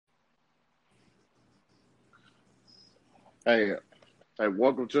Hey, hey,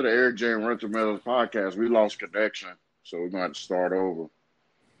 welcome to the Eric J. and Rental Mills podcast. We lost connection, so we're going to start over.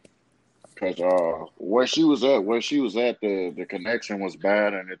 Because where she was at, the connection was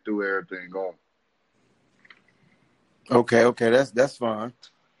bad and it threw everything off. Okay, that's fine.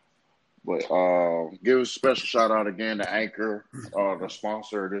 But give a special shout out again to Anchor, the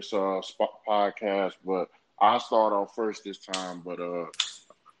sponsor of this podcast. But I'll start off first this time. But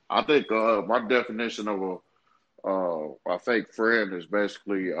I think my definition of a fake friend is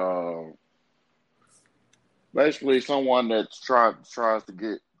basically someone that tries to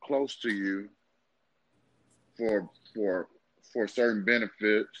get close to you for for for certain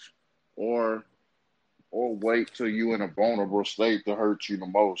benefits, or wait till you in a vulnerable state to hurt you the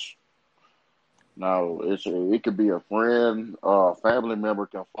most. Now it could be a friend, a family member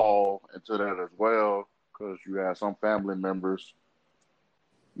can fall into that as well because you have some family members,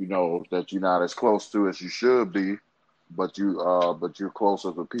 that you're not as close to as you should be, but you're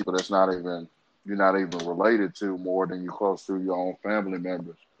closer to people that's not even you're not even related to more than you're close to your own family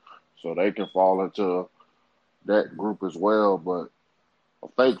members. So they can fall into that group as well. But a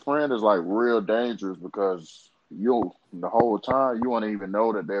fake friend is like real dangerous because you the whole time you won't even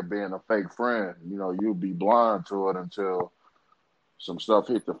know that they're being a fake friend. You'll be blind to it until some stuff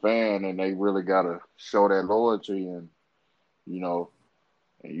hit the fan and they really gotta show that loyalty, and you know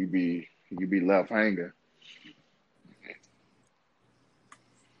and you be left hanging.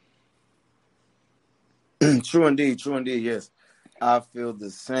 True indeed. Yes, I feel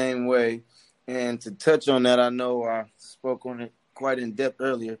the same way. And to touch on that, I know I spoke on it quite in depth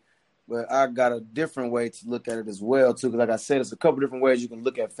earlier, but I got a different way to look at it as well too. Because like I said, it's a couple different ways you can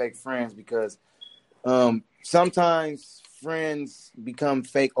look at fake friends. Because sometimes friends become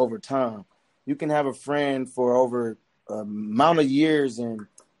fake over time. You can have a friend for over a amount of years, and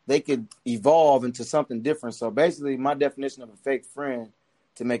they could evolve into something different. So basically, my definition of a fake friend,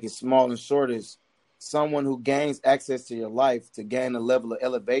 to make it small and short, is someone who gains access to your life to gain a level of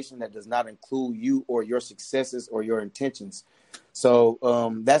elevation that does not include you or your successes or your intentions. So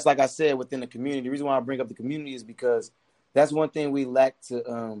that's, like I said, within the community. The reason why I bring up the community is because that's one thing we lack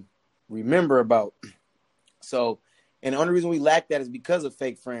to remember about. So, and the only reason we lack that is because of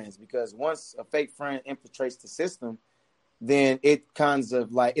fake friends. Because once a fake friend infiltrates the system, then it kinds of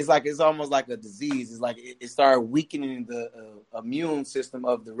it's almost like a disease. It's like it started weakening the immune system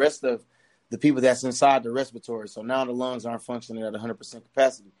of the rest of the people that's inside the respiratory. So now the lungs aren't functioning at 100%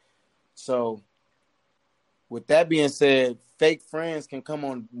 capacity. So with that being said, fake friends can come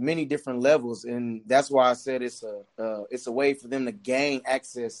on many different levels, and that's why I said it's a way for them to gain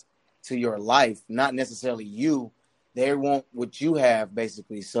access to your life, not necessarily you. They want what you have,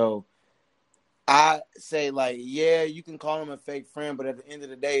 basically. So I say, like, yeah, you can call them a fake friend, but at the end of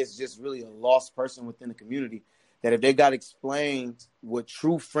the day, it's just really a lost person within the community. That if they got explained what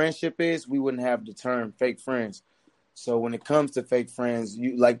true friendship is, we wouldn't have the term fake friends. So when it comes to fake friends,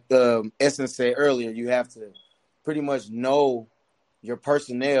 you, like the Essence said earlier, you have to pretty much know your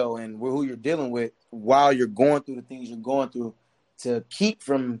personnel and who you're dealing with while you're going through the things you're going through, to keep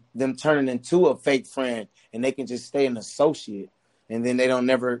from them turning into a fake friend, and they can just stay an associate, and then they don't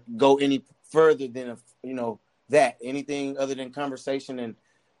never go any further than that anything other than conversation, and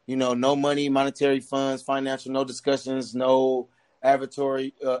no money, monetary funds, financial, no discussions, no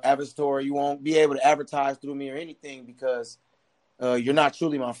advertorial. You won't be able to advertise through me or anything because you're not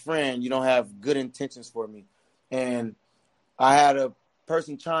truly my friend. You don't have good intentions for me. And I had a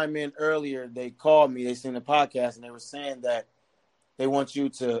person chime in earlier. They called me. They seen the podcast, and they were saying that they want you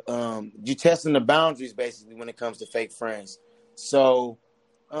to you testing the boundaries basically when it comes to fake friends. So,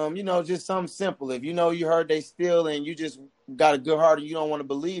 just something simple. If you heard they steal and you just got a good heart and you don't want to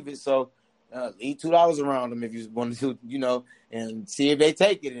believe it, so leave $2 around them if you want to, and see if they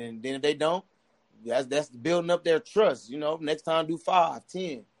take it. And then if they don't, that's building up their trust. Next time do 5,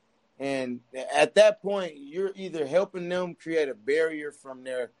 10. And at that point, you're either helping them create a barrier from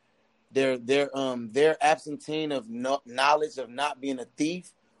their absentine of knowledge of not being a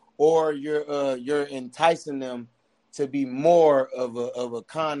thief, or you're enticing them to be more of a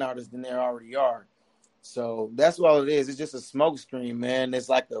con artist than they already are. So that's all it is. It's just a smoke screen, man. It's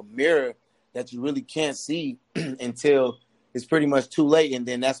like a mirror that you really can't see until it's pretty much too late, and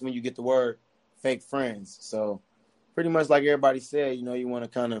then that's when you get the word fake friends. So pretty much like everybody said, you want to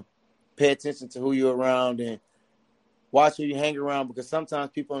kind of pay attention to who you're around and watch who you hang around, because sometimes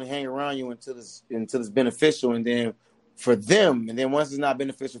people only hang around you until it's beneficial, and then for them, and then once it's not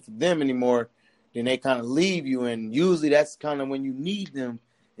beneficial for them anymore, then they kind of leave you, and usually that's kind of when you need them,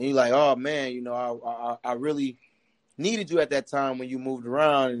 and you're like, oh man, I really needed you at that time when you moved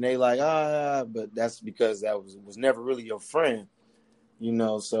around, and they like, but that's because that was never really your friend, you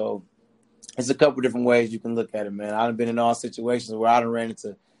know. So it's a couple different ways you can look at it, man. I've been in all situations where I done ran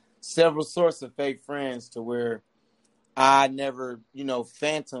into several sorts of fake friends to where I never, you know,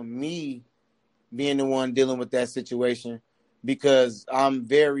 phantom me being the one dealing with that situation because I'm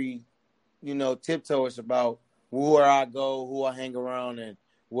very, you know, tiptoeish about where I go, who I hang around, and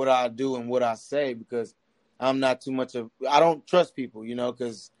what I do and what I say because I'm not too much of, I don't trust people, you know,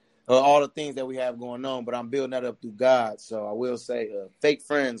 because all the things that we have going on, but I'm building that up through God. So I will say fake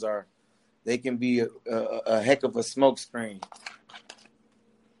friends they can be a heck of a smoke screen.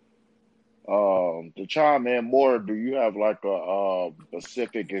 To chime in more, do you have like a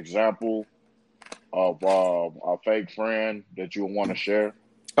specific example of a fake friend that you want to share?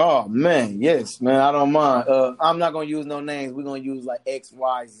 Oh man, yes, man. I don't mind. I'm not gonna use no names. We're gonna use like X,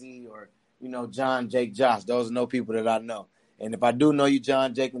 Y, Z, or you know, John, Jake, Josh. Those are no people that I know. And if I do know you,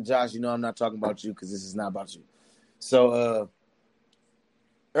 John, Jake, and Josh, you know I'm not talking about you because this is not about you. So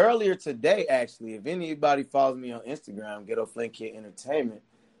earlier today, actually, if anybody follows me on Instagram, Ghetto Flint Kid Entertainment,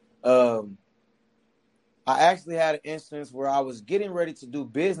 um, I actually had an instance where I was getting ready to do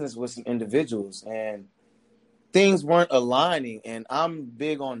business with some individuals, and things weren't aligning, and I'm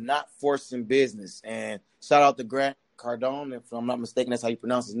big on not forcing business. And shout out to Grant Cardone, if I'm not mistaken, that's how you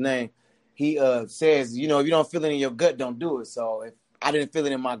pronounce his name. He says, you know, if you don't feel it in your gut, don't do it. So if I didn't feel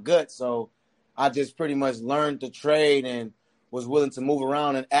it in my gut, so I just pretty much learned to trade and was willing to move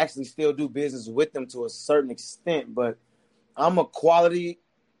around and actually still do business with them to a certain extent. But I'm a quality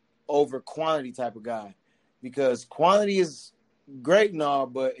over quantity type of guy because quantity is great and all,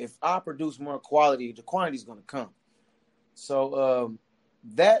 but if I produce more quality, the quantity is going to come. So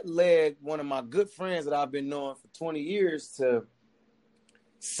that led one of my good friends that I've been knowing for 20 years to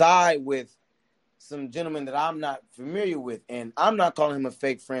side with some gentleman that I'm not familiar with. And I'm not calling him a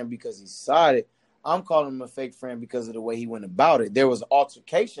fake friend because he sided. I'm calling him a fake friend because of the way he went about it. There was an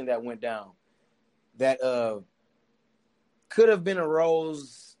altercation that went down that could have been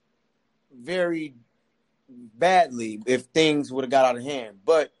arose very badly if things would have got out of hand.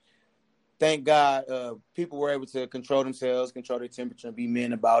 But thank God people were able to control themselves, control their temperature, and be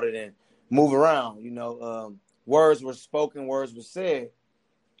men about it and move around. You know, words were spoken, words were said.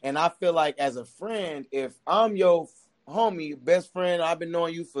 And I feel like as a friend, if I'm your homie, best friend, I've been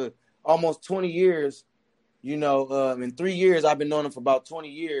knowing you for almost 20 years, you know, in 3 years, I've been knowing him for about 20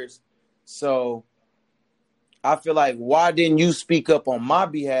 years. So I feel like, why didn't you speak up on my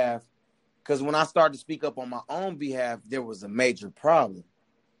behalf? Because when I started to speak up on my own behalf, there was a major problem.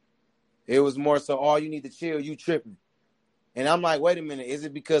 It was more so, oh, you need to chill, you tripping. And I'm like, wait a minute, is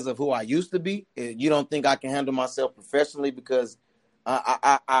it because of who I used to be? You don't think I can handle myself professionally because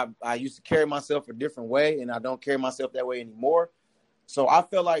I used to carry myself a different way and I don't carry myself that way anymore? So I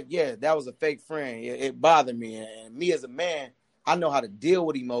felt like, yeah, that was a fake friend. It bothered me. And me as a man, I know how to deal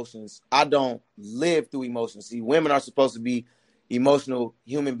with emotions. I don't live through emotions. See, women are supposed to be emotional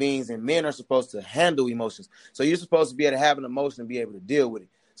human beings and men are supposed to handle emotions. So you're supposed to be able to have an emotion and be able to deal with it.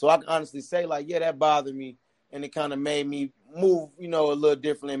 So I can honestly say, like, yeah, that bothered me. And it kind of made me move, you know, a little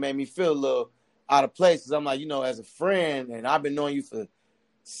differently. It made me feel a little out of place. Because I'm like, you know, as a friend, and I've been knowing you for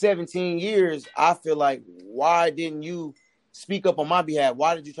 17 years, I feel like, why didn't you speak up on my behalf?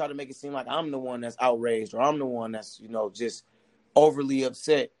 Why did you try to make it seem like I'm the one that's outraged or I'm the one that's, you know, just overly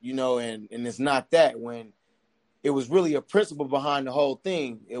upset, you know, and it's not that, when it was really a principle behind the whole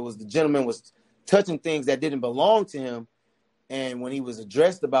thing. It was the gentleman was touching things that didn't belong to him. And when he was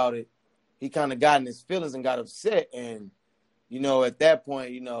addressed about it, he kind of got in his feelings and got upset. And, you know, at that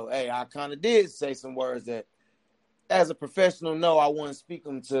point, you know, hey, I kind of did say some words that as a professional, no, I wouldn't speak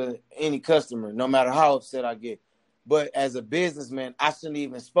them to any customer, no matter how upset I get. But as a businessman, I shouldn't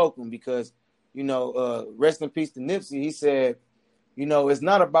even spoken because, you know, rest in peace to Nipsey. He said, you know, it's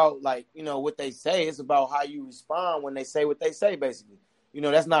not about like, you know, what they say. It's about how you respond when they say what they say, basically. You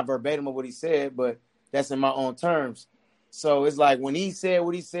know, that's not verbatim of what he said, but that's in my own terms. So it's like when he said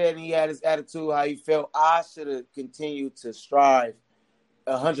what he said and he had his attitude, how he felt, I should have continued to strive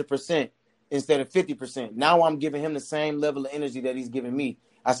 100% instead of 50%. Now I'm giving him the same level of energy that he's giving me.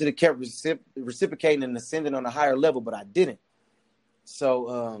 I should have kept reciprocating and ascending on a higher level, but I didn't.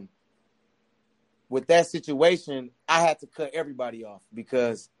 So with that situation, I had to cut everybody off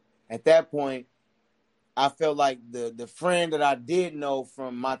because at that point, I felt like the friend that I did know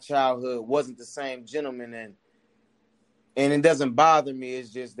from my childhood wasn't the same gentleman, and it doesn't bother me.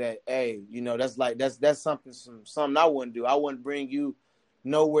 It's just that, hey, you know, that's something I wouldn't do. I wouldn't bring you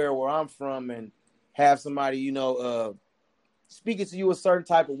nowhere where I'm from and have somebody, you know, speaking to you a certain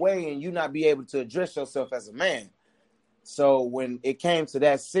type of way and you not be able to address yourself as a man. So when it came to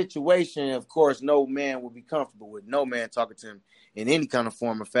that situation, of course, no man would be comfortable with no man talking to him in any kind of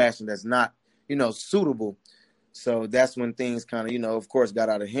form or fashion that's not, suitable. So that's when things kind of, of course, got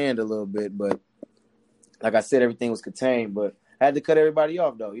out of hand a little bit. But like I said, everything was contained. But I had to cut everybody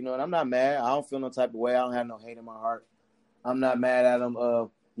off, though. And I'm not mad. I don't feel no type of way. I don't have no hate in my heart. I'm not mad at him.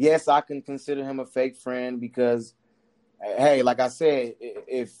 Yes, I can consider him a fake friend because, hey, like I said,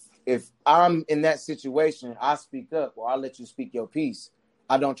 if I'm in that situation, I speak up or I let you speak your piece.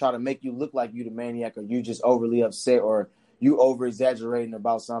 I don't try to make you look like you the maniac or you just overly upset or you over exaggerating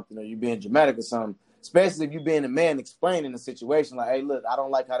about something or you being dramatic or something. Especially if you being a man explaining the situation like, hey, look, I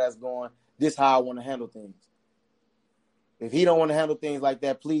don't like how that's going. This is how I want to handle things. If he don't want to handle things like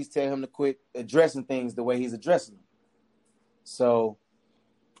that, please tell him to quit addressing things the way he's addressing them. So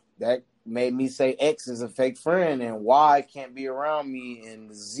that made me say X is a fake friend and Y can't be around me,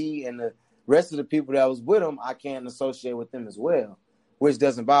 and Z and the rest of the people that was with him, I can't associate with them as well, which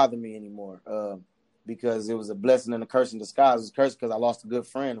doesn't bother me anymore because it was a blessing and a curse in disguise. It was a curse because I lost a good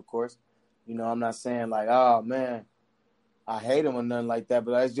friend, of course. I'm not saying like, oh, man, I hate him or nothing like that,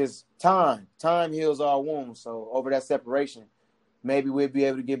 but it's just time. Time heals all wounds. So over that separation, maybe we'll be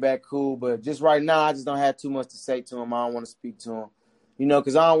able to get back cool. But just right now, I just don't have too much to say to him. I don't want to speak to him.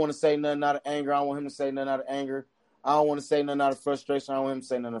 Because I don't want to say nothing out of anger. I don't want him to say nothing out of anger. I don't want to say nothing out of frustration. I don't want him to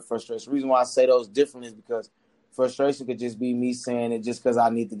say nothing out of frustration. The reason why I say those different is because frustration could just be me saying it just because I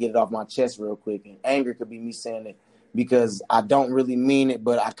need to get it off my chest real quick. And anger could be me saying it because I don't really mean it,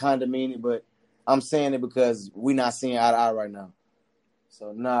 but I kind of mean it. But I'm saying it because we're not seeing eye to eye right now.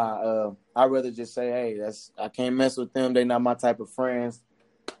 So, I'd rather just say, hey, I can't mess with them. They're not my type of friends.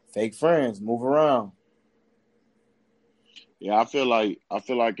 Fake friends. Move around. Yeah, I feel like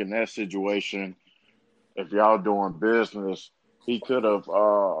in that situation, if y'all doing business, he could have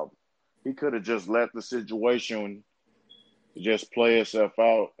just let the situation just play itself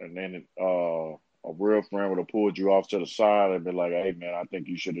out, and then a real friend would have pulled you off to the side and been like, "Hey, man, I think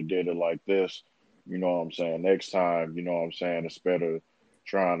you should have did it like this." You know what I'm saying? Next time, you know what I'm saying? It's better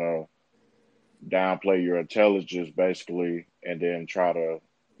trying to downplay your intelligence, basically, and then try to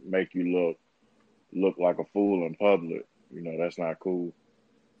make you look like a fool in public. That's not cool.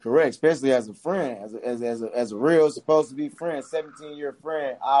 Correct, especially as a friend, as a real supposed to be friend, 17-year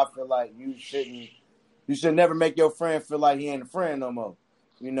friend. I feel like you should never make your friend feel like he ain't a friend no more.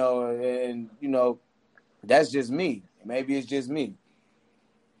 And that's just me. Maybe it's just me.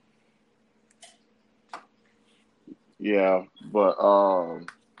 Yeah, but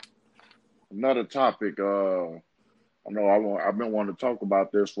another topic. I know I've been wanting to talk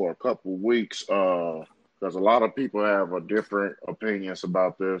about this for a couple of weeks. Because a lot of people have a different opinions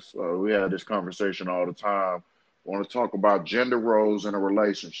about this. We have this conversation all the time. I want to talk about gender roles in a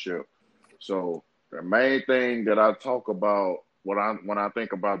relationship. So the main thing that I talk about when I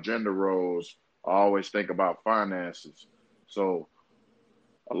think about gender roles, I always think about finances. So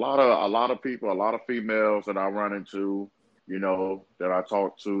a lot of people, a lot of females that I run into, that I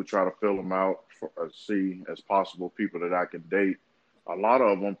talk to, try to fill them out, see as possible people that I can date. A lot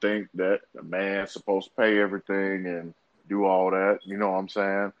of them think that the man's supposed to pay everything and do all that. You know what I'm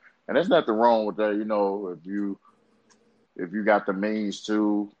saying? And there's nothing wrong with that. If you got the means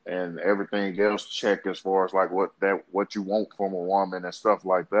to and everything else check as far as like what you want from a woman and stuff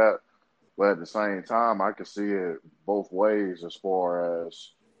like that. But at the same time, I can see it both ways as far as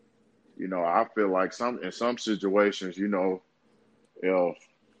I feel like in some situations, if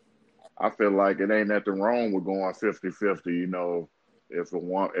I feel like it ain't nothing wrong with going 50-50, if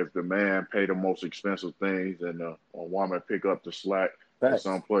the man pay the most expensive things and a woman pick up the slack in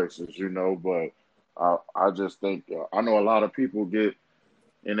some Facts. places, but I just think I know a lot of people get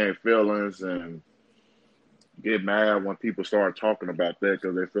in their feelings and get mad when people start talking about that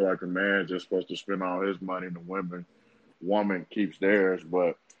because they feel like the man's just supposed to spend all his money and the woman keeps theirs,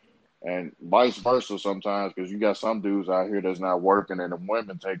 and vice versa sometimes because you got some dudes out here that's not working and the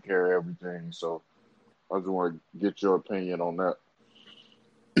women take care of everything. So I just want to get your opinion on that.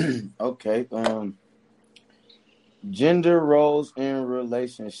 Okay. Gender roles in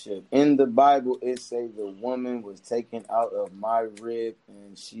relationship. In the Bible, it says the woman was taken out of my rib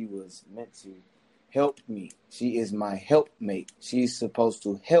and she was meant to help me. She is my helpmate. She's supposed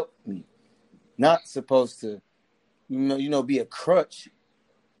to help me, not supposed to, be a crutch.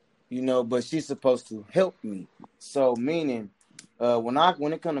 But she's supposed to help me. So meaning,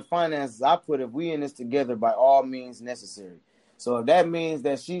 when it comes to finances, I put if we in this together by all means necessary. So if that means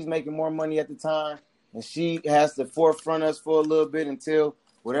that she's making more money at the time and she has to forefront us for a little bit until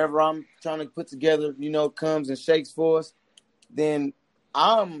whatever I'm trying to put together, comes and shakes for us, then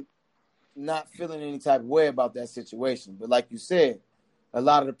I'm not feeling any type of way about that situation. But like you said, a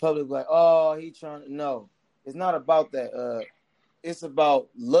lot of the public like, oh, he trying to. No, it's not about that. It's about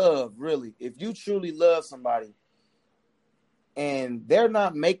love, really. If you truly love somebody and they're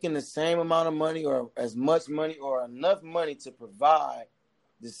not making the same amount of money or as much money or enough money to provide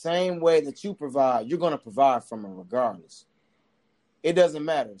the same way that you provide, you're going to provide from them regardless. It doesn't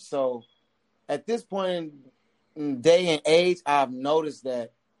matter. So at this point in day and age, I've noticed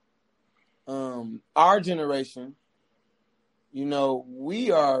that our generation, we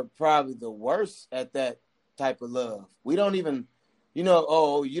are probably the worst at that type of love. We don't even,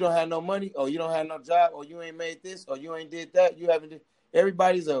 oh, you don't have no money, oh, you don't have no job, or you ain't made this, or you ain't did that, you haven't did.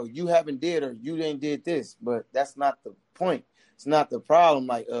 Everybody's, oh, you haven't did, or you ain't did this. But that's not the point. It's not the problem.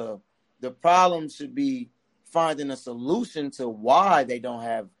 Like, the problem should be finding a solution to why they don't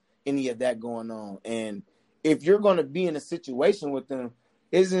have any of that going on. And if you're going to be in a situation with them,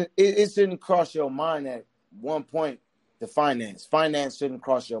 it shouldn't cross your mind at one point the finance shouldn't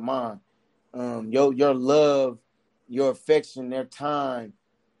cross your mind. Your love, your affection, their time,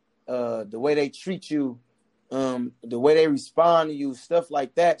 the way they treat you, the way they respond to you, stuff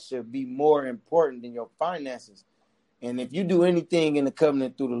like that should be more important than your finances. And if you do anything in the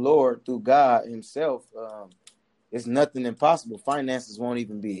covenant through the Lord, through God himself, it's nothing impossible. Finances won't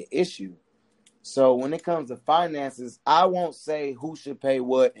even be an issue. So when it comes to finances, I won't say who should pay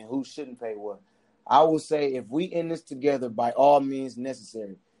what and who shouldn't pay what. I will say if we in this together, by all means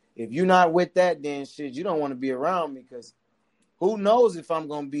necessary. If you're not with that, then shit, you don't want to be around me, because who knows if I'm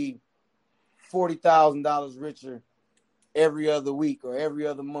going to be $40,000 richer every other week or every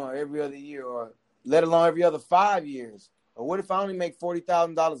other month, every other year, or let alone every other 5 years. Or what if I only make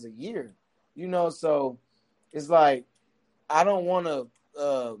 $40,000 a year? So it's like I don't want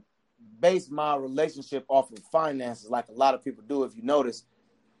to base my relationship off of finances like a lot of people do. If you notice,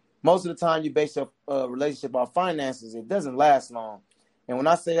 most of the time you base your relationship off finances, it doesn't last long. And when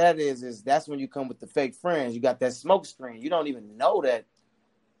I say that is that's when you come with the fake friends. You got that smoke screen. You don't even know that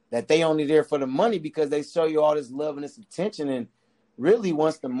they only there for the money, because they show you all this love and this attention. And really,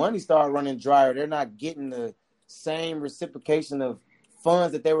 once the money start running dry, they're not getting the same reciprocation of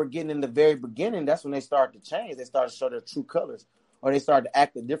funds that they were getting in the very beginning. That's when they start to change. They start to show their true colors, or they start to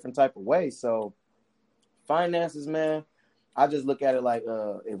act a different type of way. So finances, man, I just look at it like,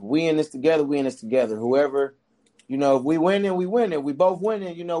 if we in this together, we in this together. Whoever, if we win, we win. If we both win,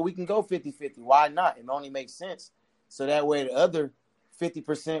 we can go 50-50. Why not? It only makes sense. So that way the other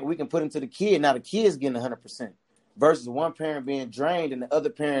 50% we can put into the kid. Now the kid's getting 100% versus one parent being drained and the other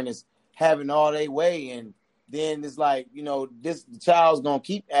parent is having all their way. And then it's like, the child's going to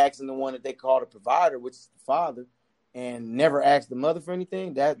keep asking the one that they call the provider, which is the father, and never ask the mother for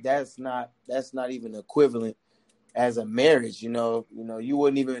anything. That's not even equivalent as a marriage. You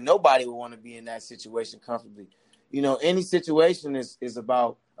wouldn't even, nobody would want to be in that situation comfortably. Any situation is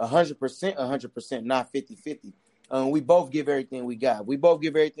about 100%, not 50-50. We both give everything we got. We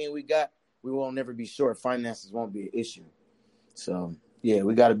won't never be short. Finances won't be an issue. So yeah,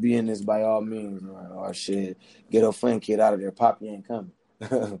 we got to be in this by all means. Or shit, get a friend kid out of there. Poppy ain't coming.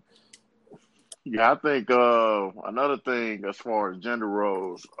 Yeah, I think another thing as far as gender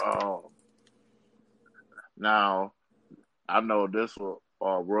roles. Now I know this will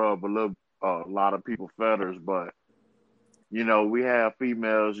rub a lot of people feathers, but we have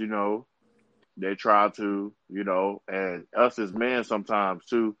females. They try to, and us as men sometimes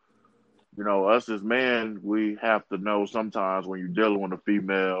too. Us as men, we have to know sometimes when you're dealing with a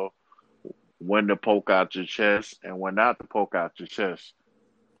female, when to poke out your chest and when not to poke out your chest.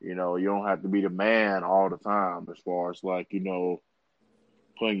 You don't have to be the man all the time as far as like,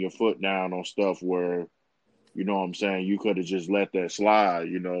 putting your foot down on stuff where, what I'm saying, you could have just let that slide,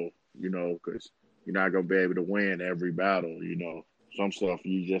 because you're not going to be able to win every battle. Some stuff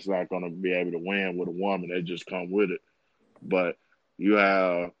you just not going to be able to win with a woman. They just come with it. But you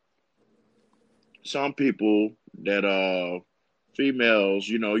have some people that females,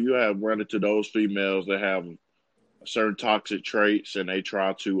 you have run into those females that have certain toxic traits and they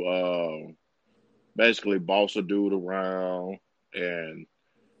try to basically boss a dude around and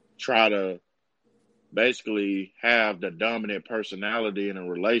try to basically have the dominant personality in a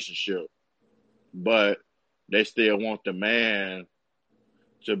relationship, but they still want the man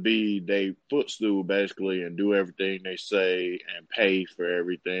to be they footstool basically and do everything they say and pay for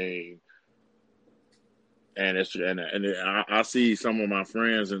everything. And I see some of my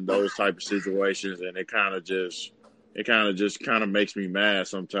friends in those type of situations, and it kind of just makes me mad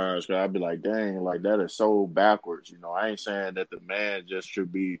sometimes, because I'd be like, dang, like that is so backwards. I ain't saying that the man just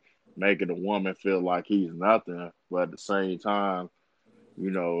should be making a woman feel like he's nothing, but at the same time,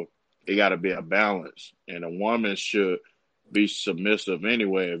 you know, It got to be a balance, and a woman should be submissive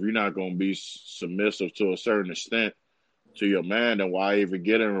anyway. If you're not going to be submissive to a certain extent to your man, then why even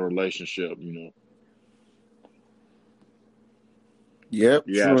get in a relationship? You know, Yep,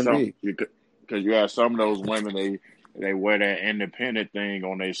 you true have some indeed. because you have some of those women they wear that independent thing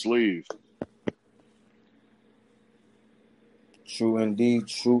on their sleeves. True indeed,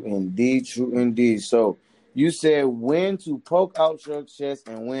 true indeed, true indeed. So you said when to poke out your chest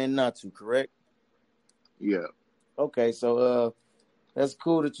and when not to, correct? Yeah, Okay, so that's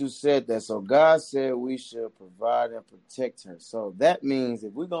cool that you said that. So God said we should provide and protect her. So that means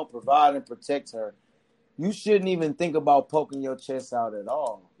if we're gonna provide and protect her, you shouldn't even think about poking your chest out at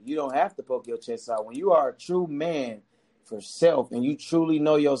all. You don't have to poke your chest out. When you are a true man for self and you truly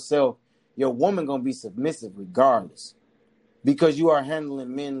know yourself, your woman gonna be submissive regardless, because you are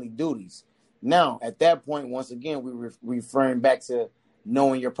handling manly duties. Now, at that point, once again, we referring back to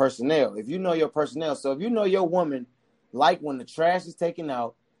knowing your personnel. If you know your personnel, so if you know your woman, like when the trash is taken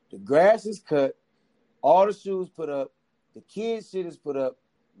out, the grass is cut, all the shoes put up, the kids' shit is put up,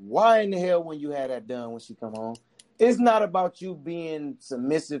 why in the hell when you had that done when she come home? It's not about you being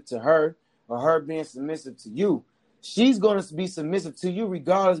submissive to her or her being submissive to you. She's going to be submissive to you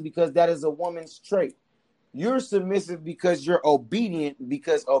regardless, because that is a woman's trait. You're submissive because you're obedient,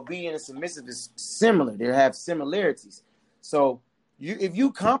 because obedient and submissive is similar. They have similarities. So if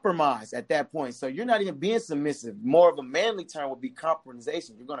you compromise at that point, so you're not even being submissive. More of a manly term would be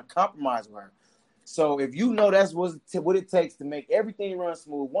compromisation. You're going to compromise with her. So if you know that's what it takes to make everything run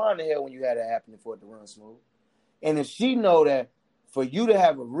smooth, why in the hell when you had that happening for it to run smooth? And if she know that for you to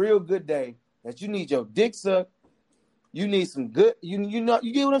have a real good day, that you need your dick sucked, you need some good, you know,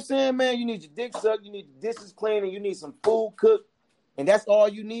 you get what I'm saying, man? You need your dick sucked, you need the dishes cleaned, and you need some food cooked, and that's all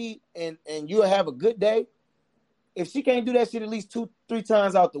you need, and you'll have a good day. If she can't do that shit at least 2-3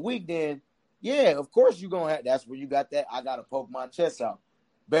 times out the week, then yeah, of course you're gonna have, that's where you got that, I gotta poke my chest out.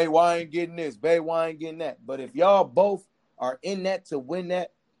 Babe, why I ain't getting this? Babe, why I ain't getting that? But if y'all both are in that to win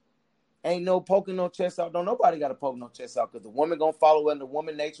that, ain't no poking no chest out. Don't nobody got to poke no chest out, because the woman going to follow in the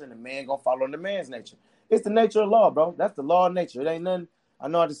woman nature and the man going to follow in the man's nature. It's the nature of law, bro. That's the law of nature. It ain't nothing. I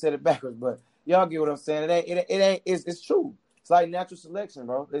know I just said it backwards, but y'all get what I'm saying. It's true. It's like natural selection,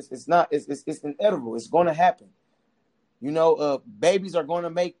 bro. It's inevitable. It's going to happen. You know, babies are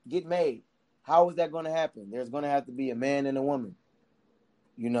going to get made. How is that going to happen? There's going to have to be a man and a woman.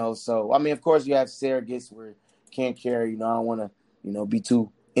 You know, so I mean, of course, you have surrogates where can't carry. You know, I don't want to, be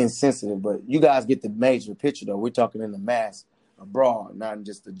too insensitive, but you guys get the major picture, though. We're talking in the mass abroad, not in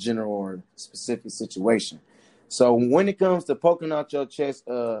just a general or specific situation. So when it comes to poking out your chest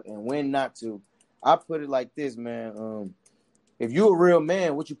and when not to, I put it like this, man. If you a real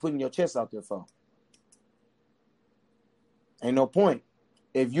man, what you putting your chest out there for? Ain't no point.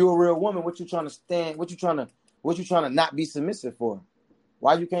 If you a real woman, what you trying to stand? What you trying to not be submissive for?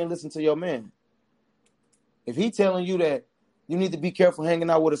 Why you can't listen to your man? If he telling you that you need to be careful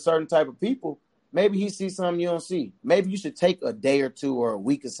hanging out with a certain type of people, maybe he sees something you don't see. Maybe you should take a day or two or a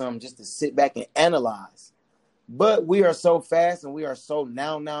week or something just to sit back and analyze. But we are so fast and we are so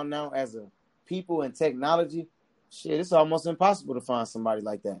now as a people and technology. Shit, it's almost impossible to find somebody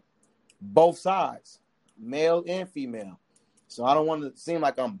like that. Both sides, male and female. So I don't want to seem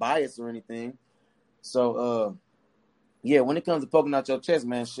like I'm biased or anything. So, yeah, when it comes to poking out your chest,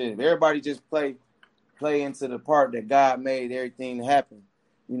 man, shit, if everybody just play into the part that God made everything to happen,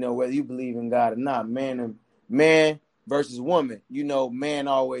 whether you believe in God or not, man versus woman, man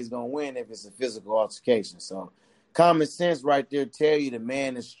always gonna win if it's a physical altercation. So common sense right there tell you the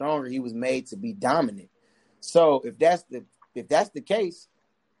man is stronger. He was made to be dominant. So if that's the case,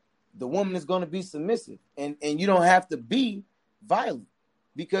 the woman is going to be submissive, and you don't have to be violent,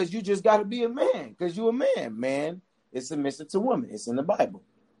 because you just got to be a man, because you a man. Man is submissive to woman. It's in the Bible.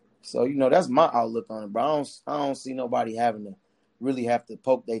 So that's my outlook on it, bro. I don't see nobody having to really have to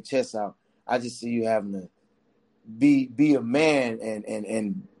poke their chest out. I just see you having to be a man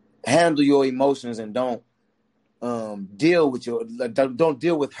and handle your emotions, and don't deal with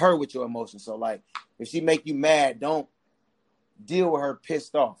her with your emotions. So like, if she make you mad, don't deal with her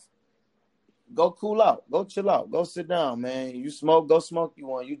pissed off. Go cool out. Go chill out. Go sit down, man. You smoke, go smoke you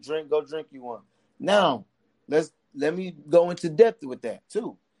want. You drink, go drink you want. Now, let me go into depth with that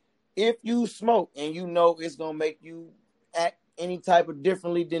too. If you smoke and it's gonna make you act any type of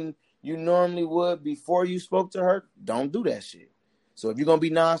differently than you normally would before you spoke to her, don't do that shit. So if you're gonna be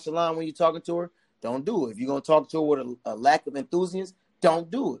nonchalant when you're talking to her, don't do it. If you're gonna talk to her with a lack of enthusiasm,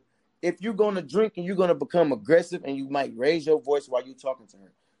 don't do it. If you're gonna drink and you're gonna become aggressive and you might raise your voice while you're talking to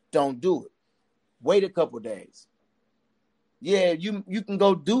her, don't do it. Wait a couple days. yeah, you can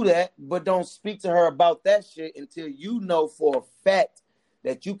go do that, but don't speak to her about that shit until you know for a fact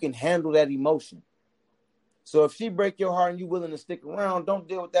that you can handle that emotion. So if she break your heart and you willing to stick around, don't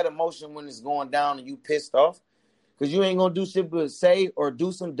deal with that emotion when it's going down and you pissed off, because you ain't gonna do shit but say or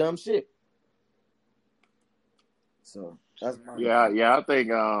do some dumb shit. So that's my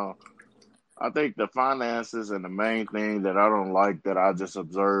Yeah. I think the finances and the main thing that I don't like that I just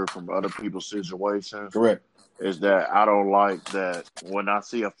observe from other people's situations correct. is that I don't like that when I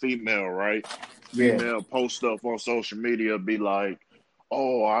see a female, right? Yeah, Female post stuff on social media, be like,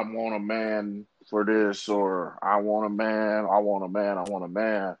 "Oh, I want a man for this," or "I want a man, I want a man, I want a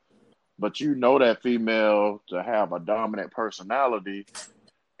man." But you know that female to have a dominant personality,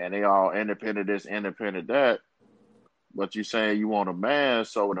 and they all independent this, independent that. But you saying you want a man,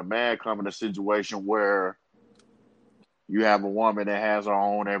 so when a man come in a situation where you have a woman that has her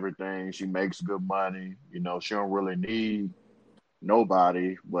own everything, she makes good money, she don't really need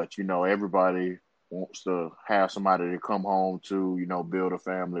nobody, but everybody wants to have somebody to come home to, build a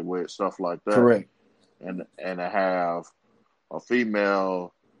family with, stuff like that. correct. And to have a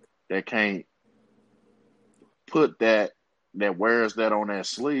female that can't put that wears that on that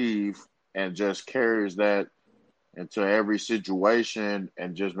sleeve and just carries that into every situation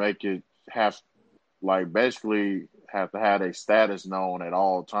and just make it have like basically have to have a status known at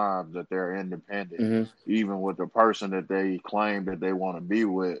all times that they're independent, Mm-hmm. even with the person that they claim that they want to be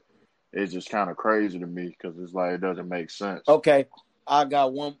with. It's just kind of crazy to me because it's like it doesn't make sense. Okay, I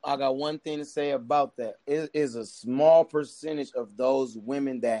got one thing to say about that. It is a small percentage of those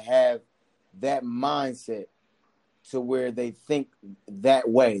women that have that mindset to where they think that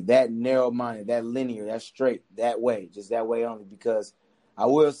way, that narrow-minded, that linear, that straight, that way, just that way only. Because I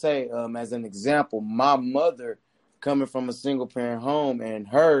will say, as an example, my mother coming from a single-parent home and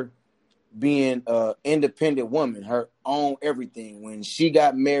her being an independent woman, her own everything. When she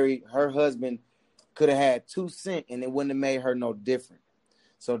got married, her husband could have had 2 cents and it wouldn't have made her no different.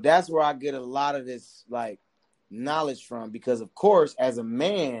 So that's where I get a lot of this like knowledge from, because of course, as a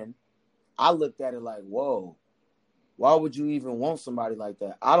man, I looked at it like, whoa, why would you even want somebody like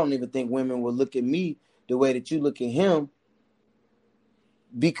that? I don't even think women would look at me the way that you look at him,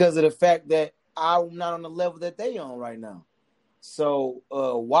 because of the fact that I'm not on the level that they on right now. So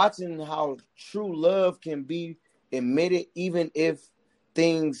watching how true love can be admitted, even if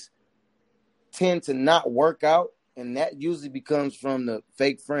things tend to not work out, and that usually becomes from the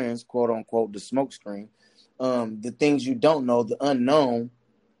fake friends, quote unquote, the smoke screen, the things you don't know, the unknown.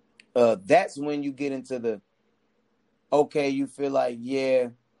 That's when you get into the, okay, you feel like, yeah,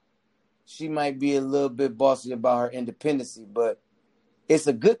 she might be a little bit bossy about her independency, but it's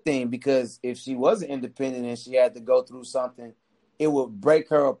a good thing, because if she wasn't independent and she had to go through something, it would break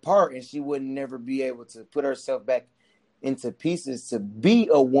her apart and she would never be able to put herself back into pieces to be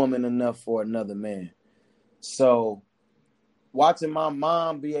a woman enough for another man. So watching my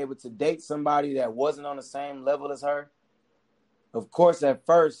mom be able to date somebody that wasn't on the same level as her, of course, at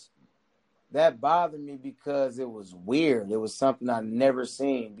first, that bothered me because it was weird. It was something I'd never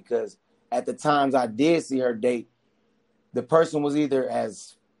seen, because at the times I did see her date, the person was either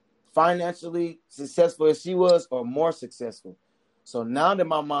as financially successful as she was or more successful. So now that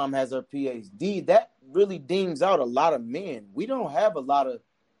my mom has her PhD, that really dings out a lot of men. We don't have a lot of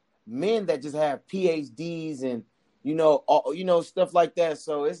men that just have PhDs and stuff like that.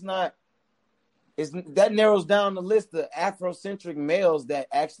 So it's that narrows down the list of Afrocentric males that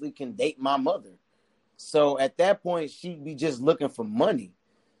actually can date my mother. So at that point, she'd be just looking for money.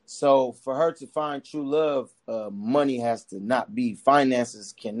 So for her to find true love, money has to not be,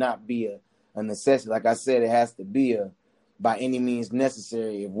 finances cannot be a necessity. Like I said, it has to be a by any means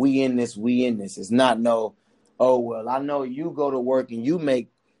necessary. If we in this, we in this. It's not no, oh, well, I know you go to work and you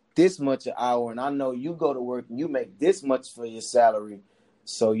make this much an hour, and I know you go to work and you make this much for your salary.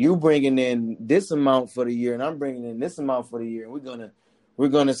 So you bringing in this amount for the year, and I'm bringing in this amount for the year. And we're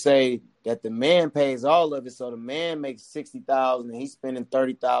gonna say that the man pays all of it. So the man makes 60,000 and he's spending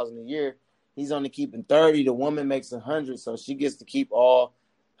 30,000 a year. He's only keeping 30. The woman makes 100, so she gets to keep all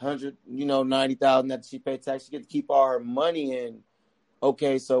 100, 90,000 that she pays tax. She gets to keep all her money in.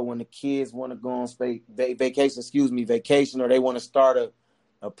 Okay, so when the kids want to go on vacation, or they want to start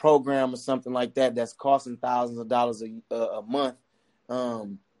a program or something like that that's costing thousands of dollars a month,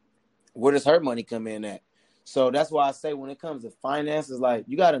 where does her money come in at? So that's why I say when it comes to finances, like,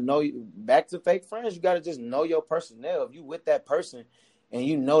 you got to know, back to fake friends, you got to just know your personnel. If you with that person and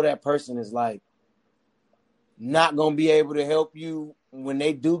you know that person is like not going to be able to help you when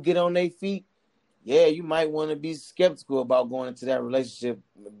they do get on their feet, yeah, you might want to be skeptical about going into that relationship,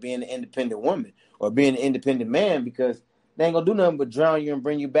 being an independent woman or being an independent man, because They ain't gonna do nothing but drown you and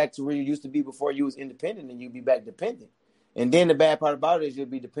bring you back to where you used to be before you was independent, and you be back dependent. And then the bad part about it is you'll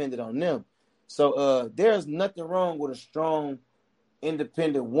be dependent on them. So there's nothing wrong with a strong,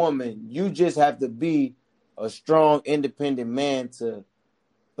 independent woman. You just have to be a strong, independent man to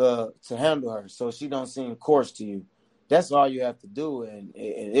handle her, so she don't seem coarse to you. That's all you have to do, and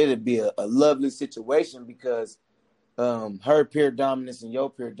it'll be a lovely situation because her peer dominance and your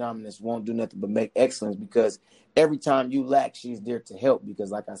peer dominance won't do nothing but make excellence because every time you lack, she's there to help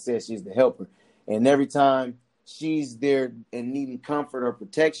because, like I said, she's the helper. And every time she's there and needing comfort or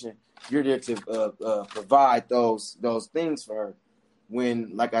protection, you're there to provide those things for her.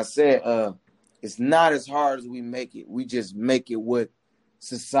 When, like I said, it's not as hard as we make it. We just make it what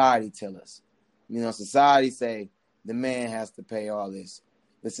society tell us. Society say the man has to pay all this.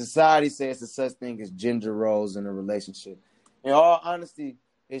 The society says there's such thing as gender roles in a relationship. In all honesty,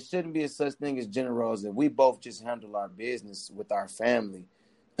 it shouldn't be a such thing as gender roles. If we both just handle our business with our family,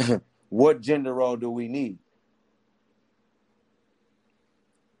 what gender role do we need?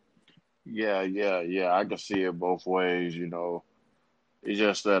 Yeah, I can see it both ways. It's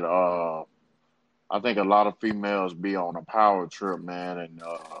just that I think a lot of females be on a power trip, man,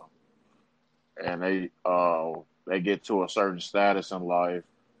 and they get to a certain status in life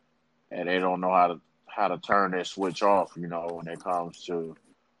and they don't know how to turn that switch off, when it comes to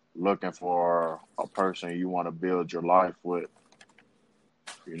looking for a person you want to build your life with,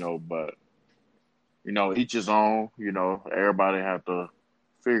 but each his own, everybody have to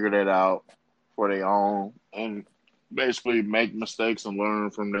figure that out for their own and basically make mistakes and learn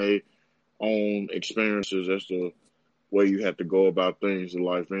from their own experiences. That's the way you have to go about things in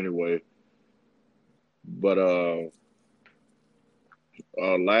life anyway. But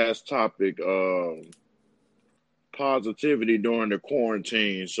last topic, positivity during the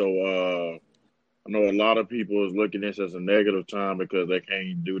quarantine. So I know a lot of people is looking at this as a negative time because they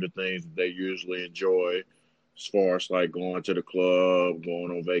can't do the things that they usually enjoy, as far as like going to the club,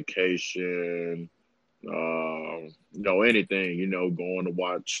 going on vacation, anything, going to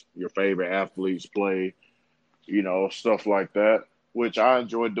watch your favorite athletes play, stuff like that, which I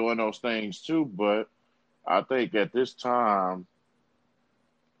enjoy doing those things too. But I think at this time,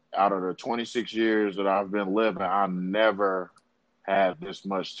 out of the 26 years that I've been living, I never had this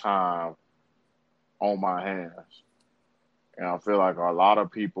much time on my hands. And I feel like a lot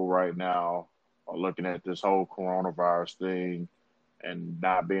of people right now are looking at this whole coronavirus thing and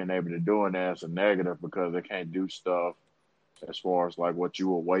not being able to do it as a negative because they can't do stuff as far as like what you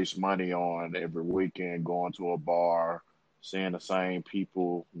will waste money on every weekend, going to a bar, seeing the same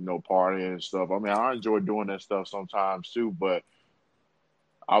people, partying and stuff. I mean, I enjoy doing that stuff sometimes too, but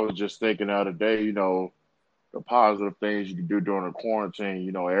I was just thinking the other day, the positive things you can do during the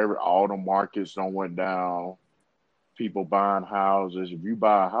quarantine. All the markets don't went down. People buying houses. If you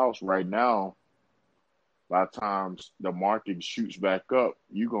buy a house right now, by the time the market shoots back up,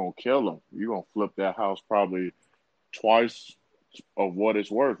 you're gonna kill them. You're gonna flip that house probably twice of what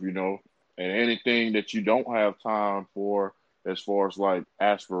it's worth. And anything that you don't have time for, as far as like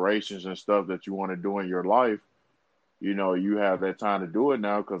aspirations and stuff that you want to do in your life, you have that time to do it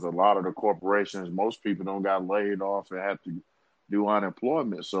now because a lot of the corporations, most people don't got laid off and have to do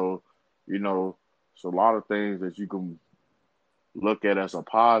unemployment. So, it's a lot of things that you can look at as a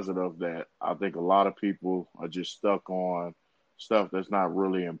positive that I think a lot of people are just stuck on stuff that's not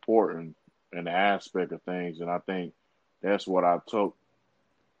really important in the aspect of things. And I think that's what I took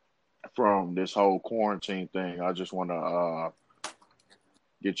from this whole quarantine thing. I just want to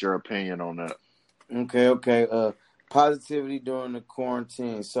get your opinion on that. Okay. Positivity during the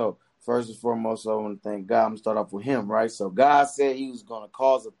quarantine. So first and foremost, I want to thank God. I'm gonna start off with Him, right? So God said He was gonna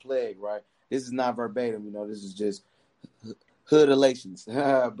cause a plague, right? This is not verbatim, this is just hood relations,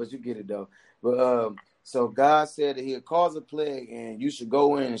 but you get it though. But so God said that He'll cause a plague, and you should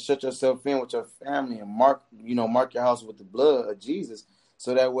go in and shut yourself in with your family and mark your house with the blood of Jesus,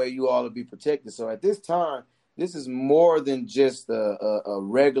 so that way you all will be protected. So at this time, this is more than just a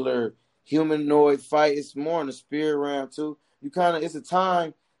regular humanoid fight. It's more in the spirit realm too. It's a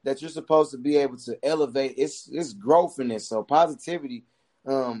time that you're supposed to be able to elevate. It's growth in this. So positivity,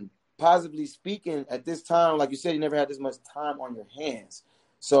 positively speaking, at this time, like you said, you never had this much time on your hands.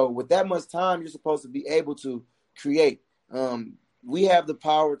 So with that much time, you're supposed to be able to create. We have the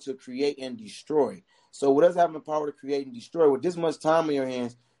power to create and destroy. So with us having the power to create and destroy, with this much time on your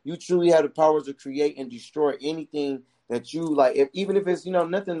hands, you truly have the power to create and destroy anything that you like. Even if it's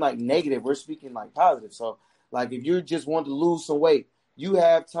nothing like negative, we're speaking like positive. So like if you just want to lose some weight, you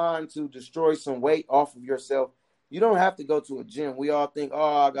have time to destroy some weight off of yourself. You don't have to go to a gym. We all think,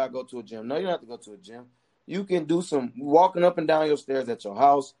 oh, I gotta go to a gym. No, you don't have to go to a gym. You can do some walking up and down your stairs at your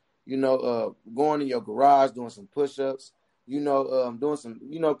house, going in your garage, doing some push-ups, doing some,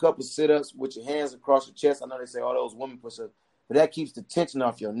 a couple sit-ups with your hands across your chest. I know they say all those women push-ups, but that keeps the tension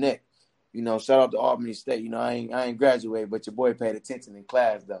off your neck. Shout out to Albany State. I ain't graduated, but your boy paid attention in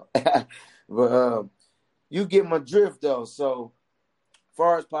class though. But you get my drift though. So, as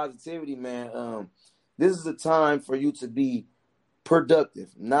far as positivity, man, this is a time for you to be productive,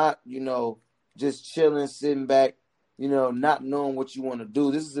 not just chilling, sitting back, not knowing what you want to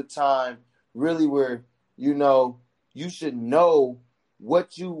do. This is a time really where you should know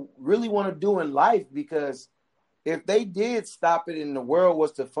what you really want to do in life, because if they did stop it and the world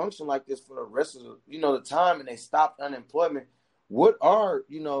was to function like this for the rest of the time, and they stopped unemployment, what are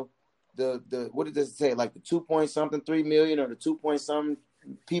the what did this say, like the 2 point something 3 million or the 2 point something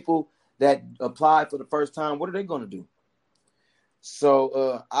people that applied for the first time, what are they going to do?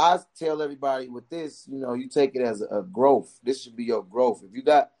 So I tell everybody with this, you take it as a growth. This should be your growth. If you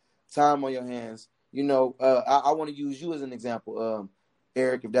got time on your hands, I want to use you as an example,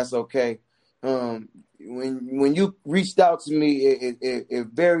 Eric, if that's okay. When you reached out to me, it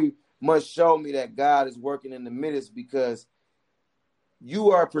very much showed me that God is working in the midst, because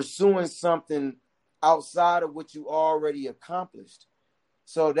you are pursuing something outside of what you already accomplished.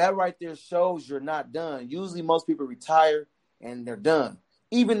 So that right there shows you're not done. Usually most people retire and they're done,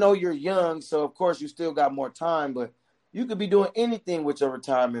 even though you're young. So of course you still got more time, but you could be doing anything with your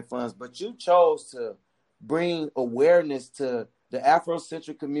retirement funds. But you chose to bring awareness to the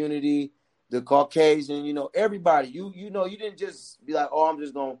Afrocentric community, the Caucasian, everybody. You didn't just be like, oh, I'm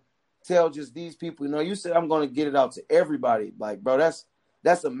just gonna tell just these people. You said I'm gonna get it out to everybody. Like, bro,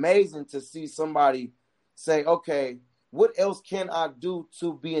 that's amazing to see somebody say, okay, what else can I do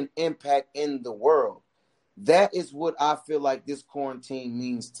to be an impact in the world? That is what I feel like this quarantine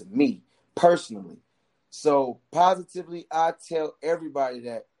means to me personally. So positively, I tell everybody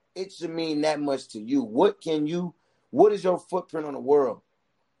that it should mean that much to you. What is your footprint on the world?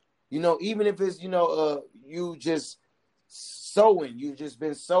 Even if it's, you just sewing, you just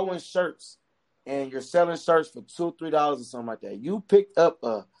been sewing shirts and you're selling shirts for $2, $3 or something like that. You picked up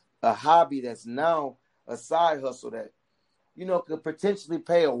a hobby that's now a side hustle that, could potentially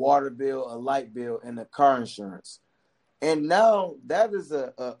pay a water bill, a light bill, and a car insurance. And now that is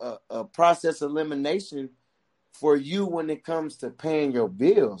a process elimination for you when it comes to paying your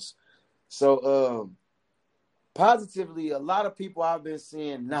bills. So positively, a lot of people I've been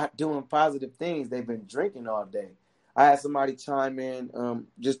seeing not doing positive things. They've been drinking all day. I had somebody chime in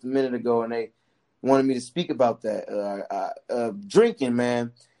just a minute ago, and they wanted me to speak about that. Drinking,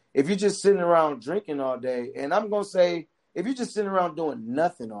 man. If you're just sitting around drinking all day, and I'm going to say, if you're just sitting around doing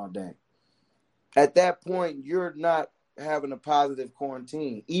nothing all day, at that point, you're not having a positive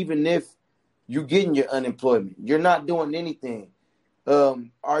quarantine. Even if you're getting your unemployment, you're not doing anything.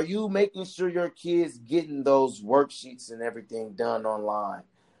 Are you making sure your kids getting those worksheets and everything done online?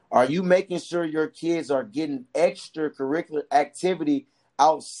 Are you making sure your kids are getting extracurricular activity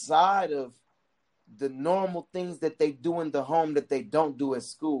outside of the normal things that they do in the home that they don't do at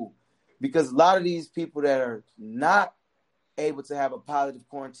school? Because a lot of these people that are not able to have a positive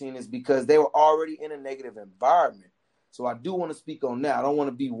quarantine is because they were already in a negative environment. So I do want to speak on that. I don't want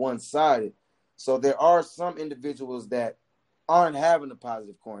to be one-sided. So there are some individuals that aren't having a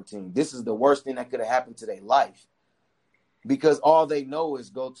positive quarantine. This is the worst thing that could have happened to their life, because all they know is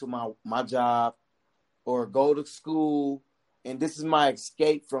go to my job or go to school, and this is my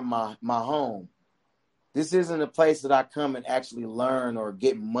escape from my home. This isn't a place that I come and actually learn or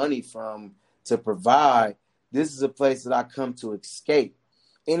get money from to provide. This is a place that I come to escape.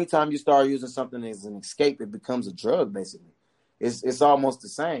 Anytime you start using something as an escape, it becomes a drug, basically. It's almost the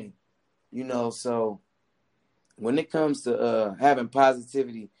same, so when it comes to having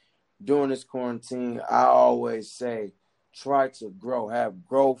positivity during this quarantine, I always say try to have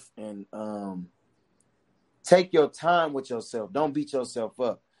growth, and take your time with yourself. Don't beat yourself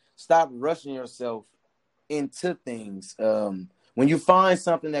up. Stop rushing yourself into things. When you find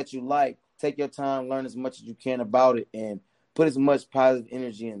something that you like, take your time, learn as much as you can about it, and put as much positive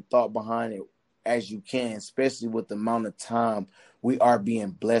energy and thought behind it as you can, especially with the amount of time we are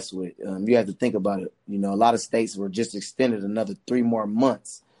being blessed with. You have to think about it. A lot of states were just extended another 3 more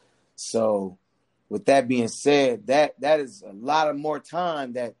months. So with that being said, that is a lot of more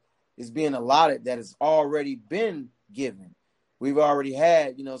time that is being allotted that has already been given. We've already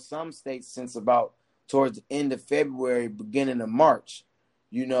had, some states since about towards the end of February, beginning of March,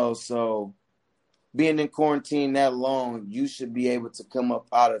 so being in quarantine that long, you should be able to come up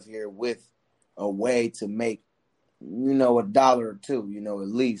out of here with a way to make, $1 or $2, at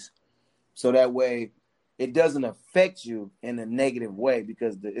least. So that way, it doesn't affect you in a negative way,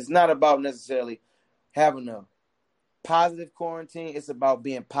 because it's not about necessarily having a positive quarantine. It's about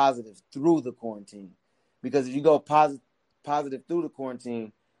being positive through the quarantine, because if you go positive through the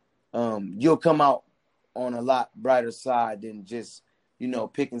quarantine, you'll come out on a lot brighter side than just,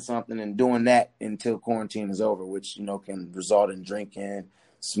 picking something and doing that until quarantine is over, which, can result in drinking,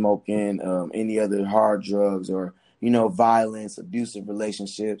 smoking, any other hard drugs, or, violence, abusive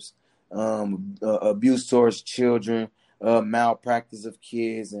relationships, abuse towards children, malpractice of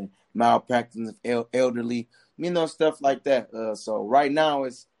kids, and malpractice of elderly, stuff like that. So right now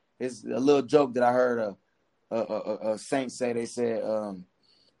it's a little joke that I heard a saint say. They said,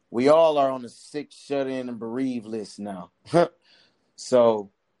 we all are on the sick, shut in, and bereaved list now. So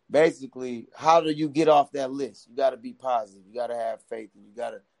basically, how do you get off that list? You got to be positive. You got to have faith, and you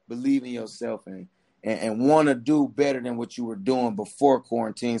got to believe in yourself, and want to do better than what you were doing before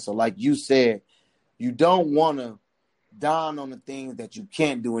quarantine. So like you said, you don't want to down on the things that you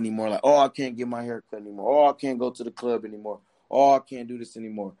can't do anymore. Like, I can't get my hair cut anymore. I can't go to the club anymore. I can't do this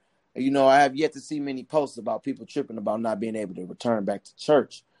anymore. I have yet to see many posts about people tripping about not being able to return back to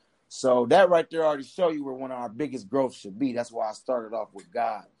church. So that right there already show you where one of our biggest growth should be. That's why I started off with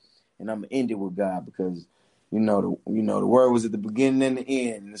God, and I'm gonna end it with God, because the word was at the beginning and the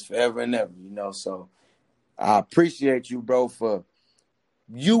end, and it's forever and ever. So I appreciate you, bro, for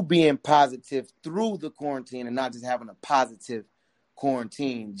you being positive through the quarantine and not just having a positive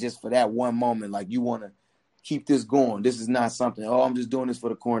quarantine just for that one moment. Like, you want to keep this going. This is not something, I'm just doing this for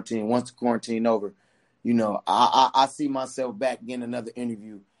the quarantine. Once the quarantine over, I see myself back getting another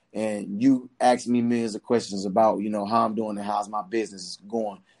interview and you ask me millions of questions about, how I'm doing and how's my business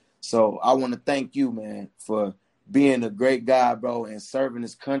going. So I want to thank you, man, for being a great guy, bro, and serving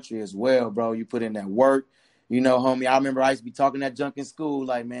this country as well, bro. You put in that work. Homie, I remember I used to be talking that junk in school.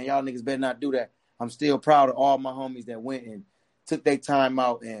 Like, man, y'all niggas better not do that. I'm still proud of all my homies that went and took their time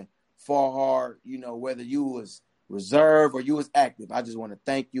out and fought hard, whether you was reserve or you was active. I just want to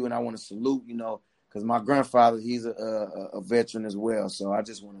thank you, and I want to salute, because my grandfather, he's a veteran as well. So I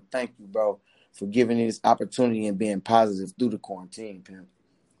just want to thank you, bro, for giving me this opportunity and being positive through the quarantine, pimp.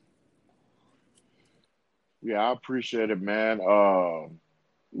 Yeah, I appreciate it, man.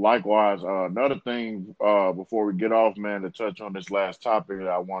 Likewise, another thing, before we get off, man, to touch on this last topic that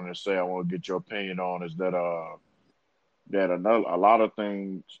I wanted to say, I want to get your opinion on, is that another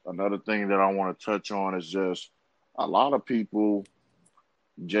thing that I want to touch on is just a lot of people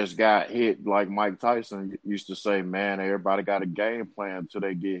just got hit. Like Mike Tyson used to say, man, everybody got a game plan until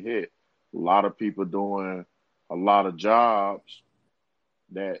they get hit. A lot of people doing a lot of jobs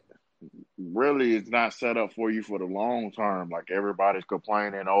that really is not set up for you for the long term. Like, everybody's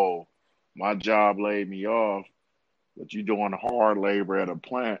complaining, my job laid me off, but you're doing hard labor at a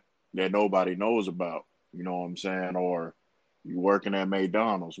plant that nobody knows about. You know what I'm saying? Or you working at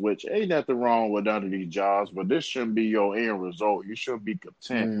McDonald's, which ain't nothing wrong with none of these jobs, but this shouldn't be your end result. You should be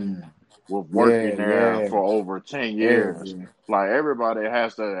content with working there Yeah. for over 10 years. Yeah. Like, everybody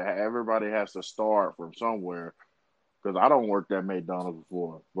has to start from somewhere. Because I don't work at McDonald's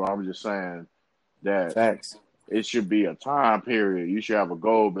before, but I'm just saying that Facts. it should be a time period. You should have a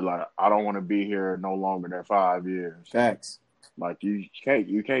goal, but like, I don't want to be here no longer than 5 years. Facts. Like, you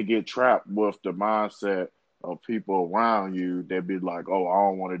can't get trapped with the mindset of people around you that be like, I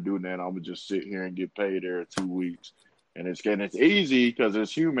don't want to do that. I'm gonna just sit here and get paid every 2 weeks. And it's easy because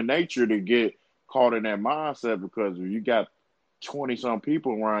it's human nature to get caught in that mindset, because if you got 20 some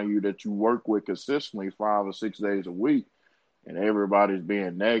people around you that you work with consistently 5 or 6 days a week, and everybody's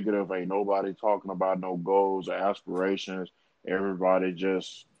being negative, ain't nobody talking about no goals or aspirations. Everybody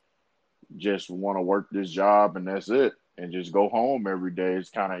just want to work this job and that's it, and just go home every day.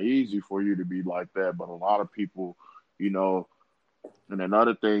 It's kind of easy for you to be like that, but a lot of people, you know. And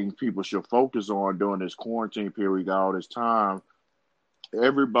another thing people should focus on during this quarantine period, we got all this time.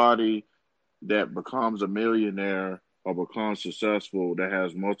 Everybody that becomes a millionaire or becomes successful, that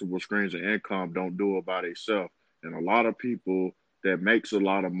has multiple streams of income, don't do it by themselves. And a lot of people that makes a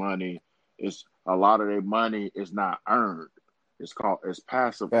lot of money, it's a lot of their money is not earned. It's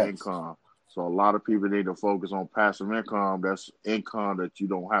passive Facts. income. So a lot of people need to focus on passive income. That's income that you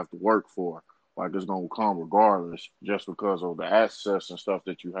don't have to work for. Like, it's gonna come regardless, just because of the assets and stuff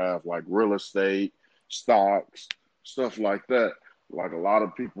that you have, like real estate, stocks, stuff like that. Like, a lot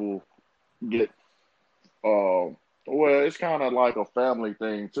of people get well, it's kind of like a family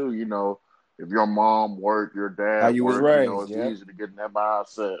thing too. If your mom worked, your How dad you was worked, raised, it's yeah. easy to get in that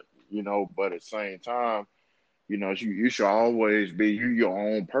mindset. But at the same time, you should always be your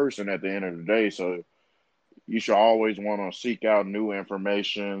own person at the end of the day. So you should always want to seek out new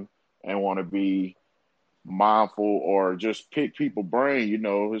information and want to be mindful or just pick people brain.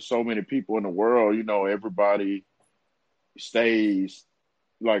 There's so many people in the world. Everybody stays.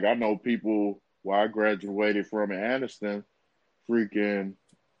 Like I know people where I graduated from in Anniston, freaking,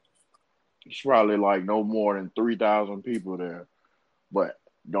 it's probably like no more than 3,000 people there. But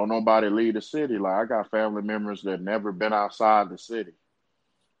don't nobody leave the city. Like I got family members that never been outside the city.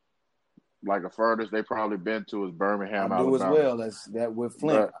 Like the furthest they probably been to is I Birmingham, do as Alabama. well as that with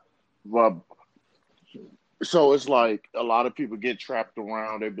Flint. But so it's like a lot of people get trapped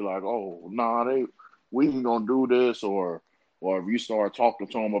around. They be like, "Oh, nah, we ain't gonna do this," or if you start talking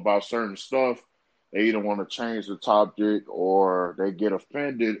to them about certain stuff, they either want to change the topic or they get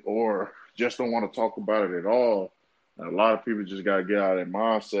offended or just don't want to talk about it at all. And a lot of people just gotta get out of that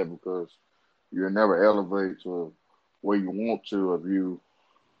mindset because you'll never elevate to where you want to if you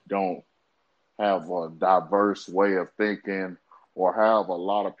don't have a diverse way of thinking or have a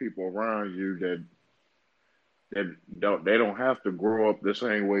lot of people around you that they don't have to grow up the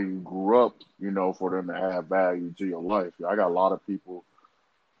same way you grew up, for them to add value to your life. I got a lot of people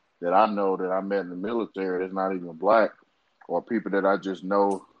that I know that I met in the military that's not even black, or people that I just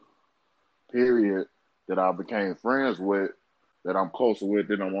know, period, that I became friends with, that I'm closer with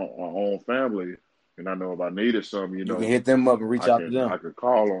than my own family. And I know if I needed something, You can hit them up and reach out to I them. could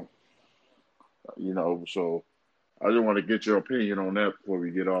call them, So I just want to get your opinion on that before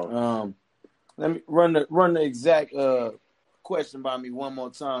we get off. Let me run the exact question by me one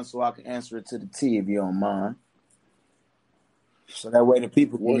more time so I can answer it to the T if you don't mind. So that way the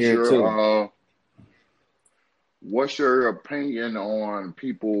people can hear it too. What's your opinion on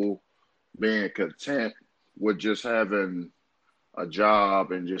people being content with just having a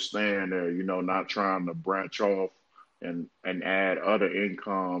job and just staying there, not trying to branch off and add other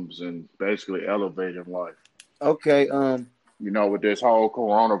incomes and basically elevating life? Okay. With this whole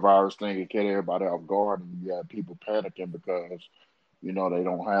coronavirus thing, it kept everybody off guard, and you had people panicking because they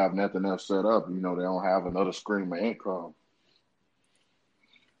don't have nothing else set up. They don't have another stream of income.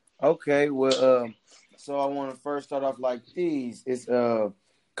 Okay. Well, so I want to first start off like these. It's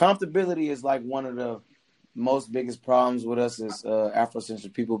comfortability is like one of the most biggest problems with us as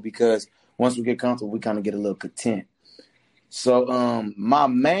Afrocentric people because once we get comfortable, we kind of get a little content. So my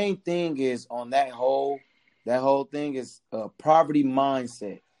main thing is on that whole thing is poverty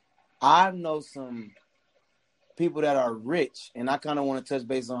mindset. I know some people that are rich, and I kind of want to touch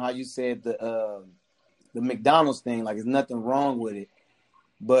base on how you said the McDonald's thing. Like, there's nothing wrong with it,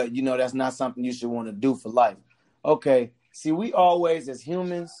 but that's not something you should want to do for life. Okay, see, we always as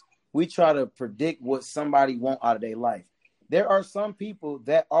humans we try to predict what somebody want out of their life. There are some people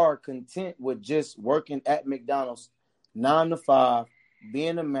that are content with just working at McDonald's 9 to 5,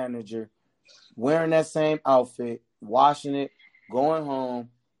 being a manager, wearing that same outfit, washing it, going home,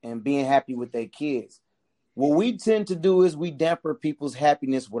 and being happy with their kids. What we tend to do is we damper people's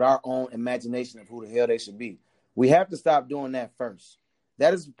happiness with our own imagination of who the hell they should be. We have to stop doing that first.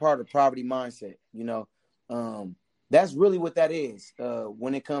 That is part of poverty mindset. That's really what that is.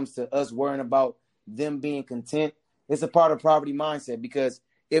 When it comes to us worrying about them being content, it's a part of poverty mindset because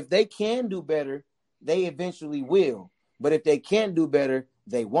if they can do better, they eventually will. But if they can't do better,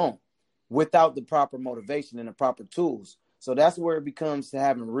 they won't without the proper motivation and the proper tools. So that's where it becomes to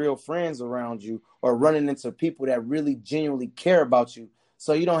having real friends around you or running into people that really genuinely care about you.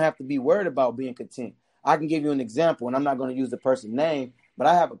 So you don't have to be worried about being content. I can give you an example, and I'm not going to use the person's name, but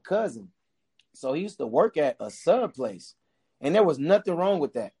I have a cousin. So he used to work at a sub place, and there was nothing wrong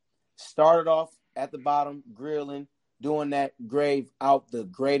with that. Started off at the bottom, grilling, doing that, gave out the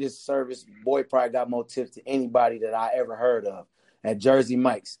greatest service. Boy probably got more tips than anybody that I ever heard of at Jersey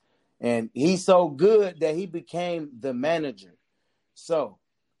Mike's. And he's so good that he became the manager. So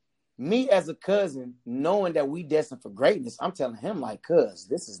me as a cousin, knowing that we destined for greatness, I'm telling him like, cuz,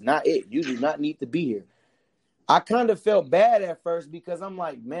 this is not it. You do not need to be here. I kind of felt bad at first because I'm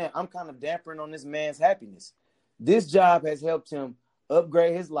like, man, I'm kind of dampering on this man's happiness. This job has helped him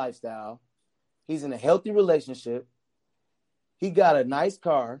upgrade his lifestyle. He's in a healthy relationship. He got a nice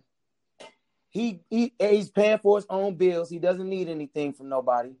car. He's paying for his own bills. He doesn't need anything from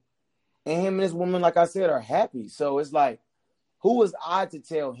nobody. And him and his woman, like I said, are happy. So it's like, who was I to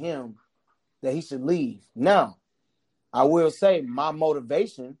tell him that he should leave? Now, I will say my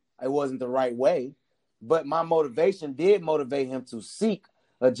motivation, it wasn't the right way. But my motivation did motivate him to seek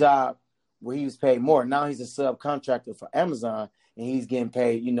a job where he was paid more. Now he's a subcontractor for Amazon, and he's getting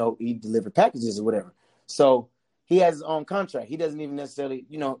paid, he delivered packages or whatever. So he has his own contract. He doesn't even necessarily,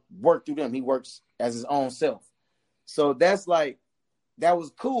 work through them. He works as his own self. So that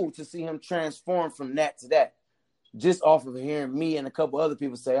was cool to see him transform from that to that. just off of hearing me and a couple other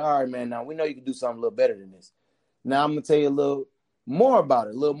people say, all right, man, now we know you can do something a little better than this. Now I'm going to tell you a little more about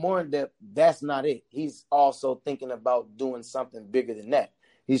it, a little more in depth. That's not it. He's also thinking about doing something bigger than that.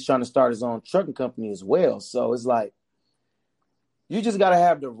 He's trying to start his own trucking company as well. So it's like, you just got to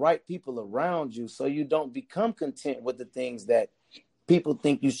have the right people around you so you don't become content with the things that people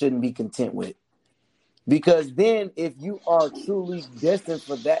think you shouldn't be content with. Because then if you are truly destined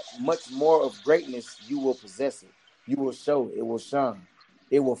for that much more of greatness, you will possess it. You will show it. It will shine.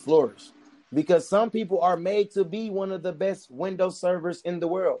 It will flourish. Because some people are made to be one of the best window servers in the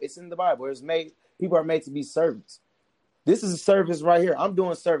world. It's in the Bible. People are made to be servants. This is a service right here. I'm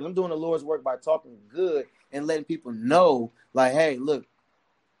doing service. I'm doing the Lord's work by talking good and letting people know, like, hey, look,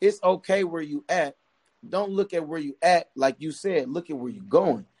 it's okay where you at. Don't look at where you at. Like you said, look at where you're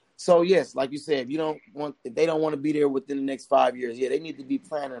going. So yes, like you said, if they don't want to be there within the next 5 years, yeah, they need to be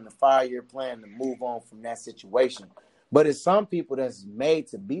planning a 5-year plan to move on from that situation. But it's some people that's made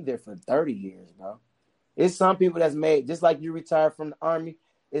to be there for 30 years, bro. It's some people that's made, just like you retired from the Army,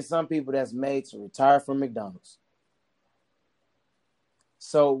 it's some people that's made to retire from McDonald's.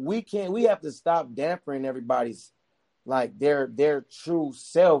 So we have to stop dampering everybody's, like, their true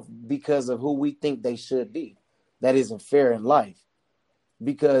self because of who we think they should be. That isn't fair in life.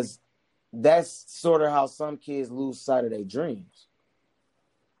 Because that's sort of how some kids lose sight of their dreams.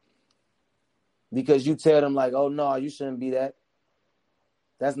 Because you tell them, like, oh, no, you shouldn't be that.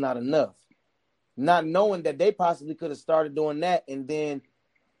 That's not enough. Not knowing that they possibly could have started doing that, and then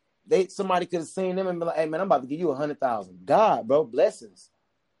somebody could have seen them and be like, hey, man, I'm about to give you 100,000. God, bro, blessings.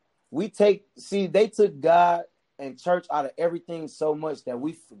 They took God and church out of everything so much that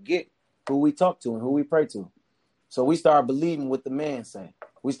we forget who we talk to and who we pray to. So we start believing what the man say.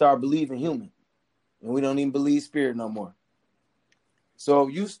 We start believing human. And we don't even believe spirit no more. So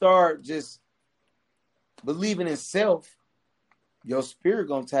you start just believing in self, your spirit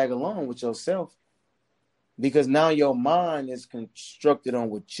gonna tag along with yourself. Because now your mind is constructed on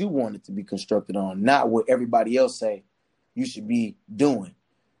what you want it to be constructed on, not what everybody else say you should be doing.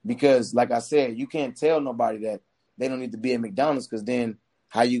 Because like I said, you can't tell nobody that they don't need to be at McDonald's, because then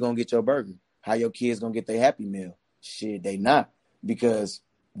how you gonna get your burger? How your kids gonna get their Happy Meal? Shit, they not, because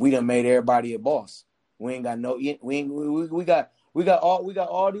we done made everybody a boss. We ain't got no. We got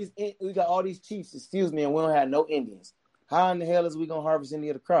all these chiefs. Excuse me, and we don't have no Indians. How in the hell is we gonna harvest any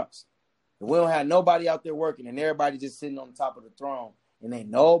of the crops? If we don't have nobody out there working, and everybody just sitting on the top of the throne,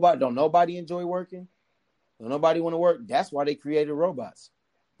 and don't nobody enjoy working? Don't nobody want to work? That's why they created robots.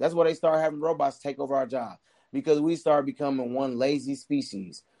 That's why they started having robots take over our job, because we started becoming one lazy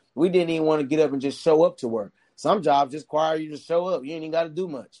species. We didn't even want to get up and just show up to work. Some jobs just require you to show up. You ain't even got to do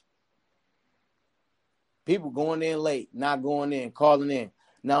much. People going in late, not going in, calling in.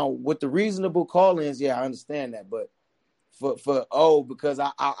 Now, with the reasonable call-ins, yeah, I understand that. But because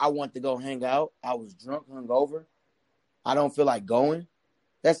I want to go hang out, I was drunk, hungover, I don't feel like going.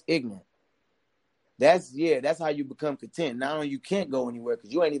 That's ignorant. That's how you become content. Now you can't go anywhere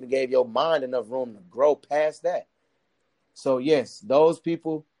because you ain't even gave your mind enough room to grow past that. So yes, those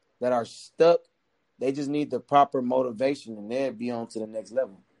people that are stuck, they just need the proper motivation, and they'll be on to the next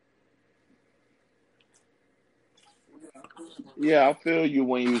level. Yeah, I feel you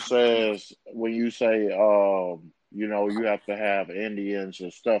when you say you have to have Indians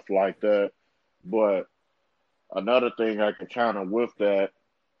and stuff like that. But another thing I can counter with that,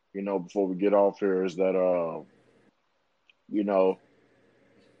 before we get off here, is that you know,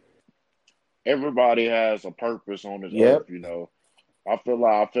 everybody has a purpose on this earth. Yep. I feel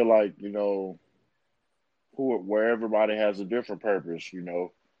like where everybody has a different purpose.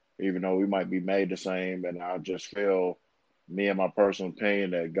 Even though we might be made the same, and I just feel, me and my personal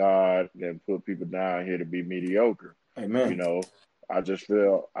opinion, that God didn't put people down here to be mediocre. You Amen. know, I just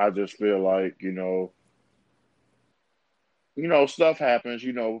feel like, stuff happens.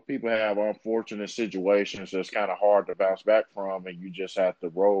 People have unfortunate situations that's kind of hard to bounce back from, and you just have to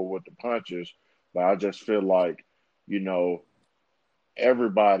roll with the punches. But I just feel like, you know,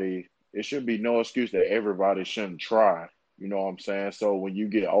 everybody, it should be no excuse that everybody shouldn't try. You know what I'm saying? So when you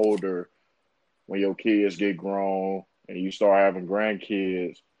get older, when your kids get grown and you start having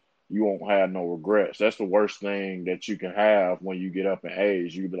grandkids, you won't have no regrets. That's the worst thing that you can have when you get up in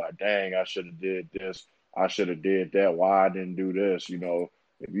age. You be like, dang, I should have did this. I should have did that. Why I didn't do this?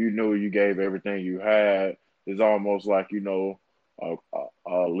 If you knew you gave everything you had, it's almost like, a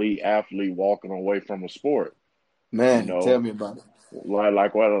elite athlete walking away from a sport. You Man, tell know, me about it.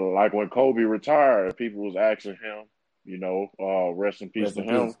 like when Kobe retired, people was asking him, rest in peace Rest to in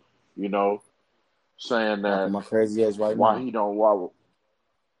him, peace. you know, saying Rocking that my crazy ass right why now. he don't why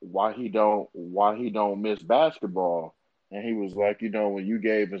why he don't miss basketball. And he was like, when you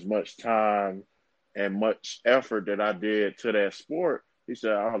gave as much time and much effort that I did to that sport, he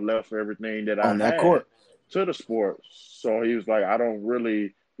said I left everything that I On that had court. to the sport. So he was like, I don't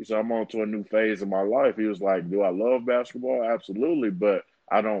really. He said I'm on to a new phase of my life. He was like, do I love basketball? Absolutely, but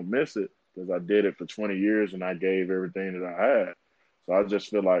I don't miss it because I did it for 20 years and I gave everything that I had. So I just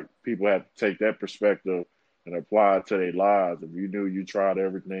feel like people have to take that perspective and apply it to their lives. If you knew you tried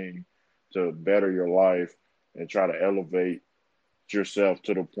everything to better your life and try to elevate yourself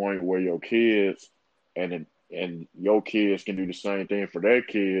to the point where your kids and your kids can do the same thing for their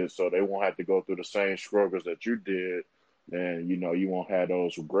kids, so they won't have to go through the same struggles that you did, then you won't have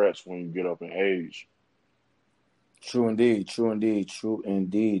those regrets when you get up in age. True indeed. True indeed. True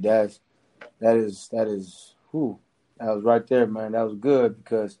indeed. That is. Whew, that was right there, man. That was good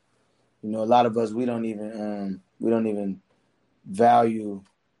because a lot of us we don't even value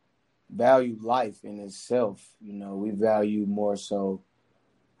life in itself. We value more so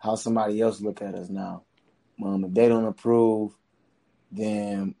how somebody else look at us now. If they don't approve,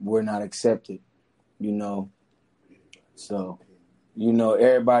 then we're not accepted. You know, so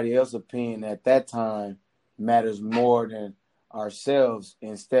everybody else's opinion at that time matters more than ourselves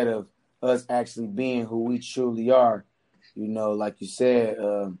instead of us actually being who we truly are. Like you said,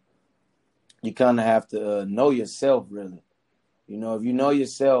 you kind of have to know yourself, really. If you know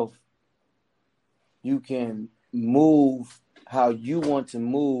yourself, you can move how you want to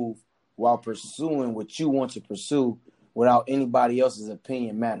move while pursuing what you want to pursue without anybody else's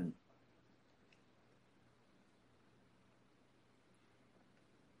opinion mattering.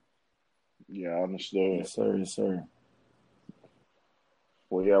 Yeah, I understood. Yes, sir. Yes, sir.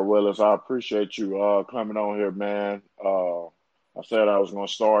 Well, yeah, Willis, I appreciate you coming on here, man. I said I was gonna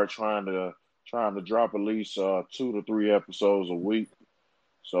start trying to drop at least 2 to 3 episodes a week.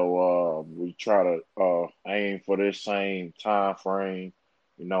 So we try to aim for this same time frame,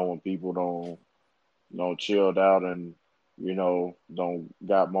 when people don't chilled out and don't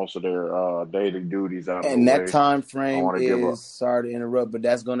got most of their daily duties out of the And that way. time I frame want to give a is, sorry to interrupt, but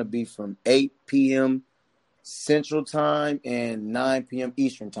that's going to be from 8 p.m. Central Time and 9 p.m.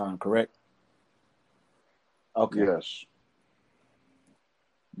 Eastern Time, correct? Okay. yes,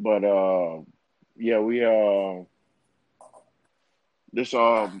 but yeah, we this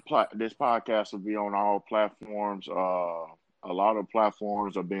podcast will be on all platforms. A lot of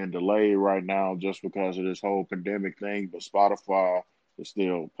platforms are being delayed right now just because of this whole pandemic thing, but Spotify is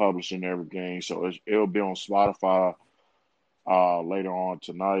still publishing everything, so it'll be on Spotify later on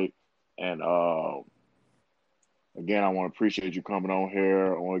tonight. And again, I want to appreciate you coming on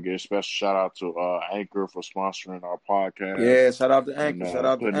here. I want to give a special shout out to Anchor for sponsoring our podcast Yeah, shout out to and Anchor. Shout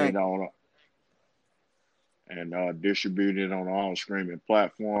out to putting it Anchor. on and distributing it on all streaming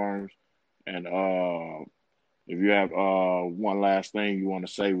platforms. And if you have one last thing you want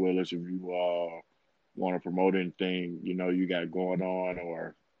to say, Willis, if you want to promote anything, you got going on,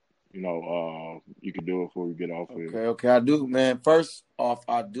 or you can do it before we get off here. Okay, I do, man. First off,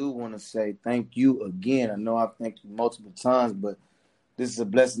 I do want to say thank you again. I know I've thanked you multiple times, but this is a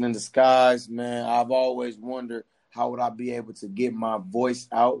blessing in disguise, man. I've always wondered how would I be able to get my voice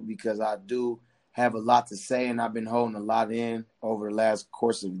out because I do have a lot to say and I've been holding a lot in over the last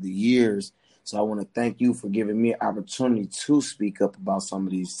course of the years. So I want to thank you for giving me an opportunity to speak up about some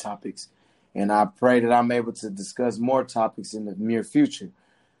of these topics. And I pray that I'm able to discuss more topics in the near future.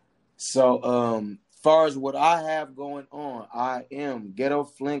 So, far as what I have going on, I am Ghetto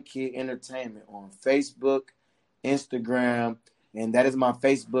Flint Kid Entertainment on Facebook, Instagram, and that is my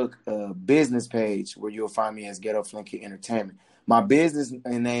Facebook business page where you'll find me as Ghetto Flint Kid Entertainment. My business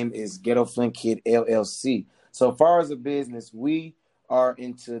name is Ghetto Flint Kid LLC. So far as a business, we are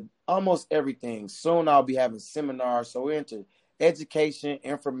into almost everything. Soon I'll be having seminars. So we're into education,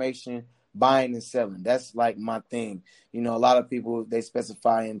 information, buying and selling. That's like my thing. A lot of people, they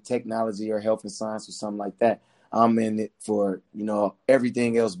specify in technology or health and science or something like that. I'm in it for,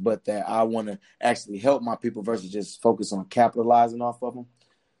 everything else but that. I want to actually help my people versus just focus on capitalizing off of them.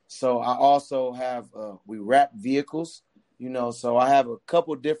 So I also have, we wrap vehicles, so I have a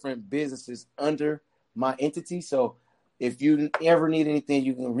couple different businesses under my entity. So if you ever need anything,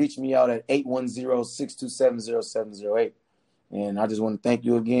 you can reach me out at 810-627-0708. And I just want to thank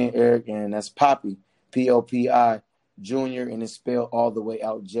you again, Eric. And that's Poppy, Popi Junior, and it's spelled all the way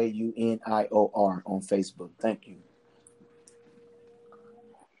out Junior on Facebook. Thank you.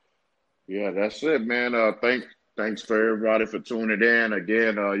 Yeah, that's it, man. Thanks for everybody for tuning in.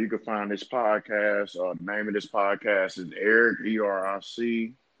 Again, you can find this podcast. The name of this podcast is Eric,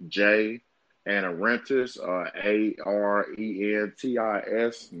 ERIC J, and Arentis,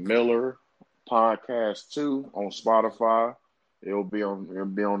 Arentis Miller Podcast 2 on Spotify. It'll be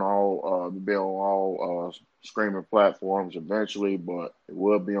on all streaming platforms eventually, but it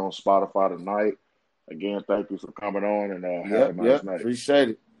will be on Spotify tonight. Again, thank you for coming on and have a Yep, nice yep. night. Appreciate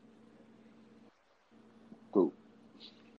it. Cool.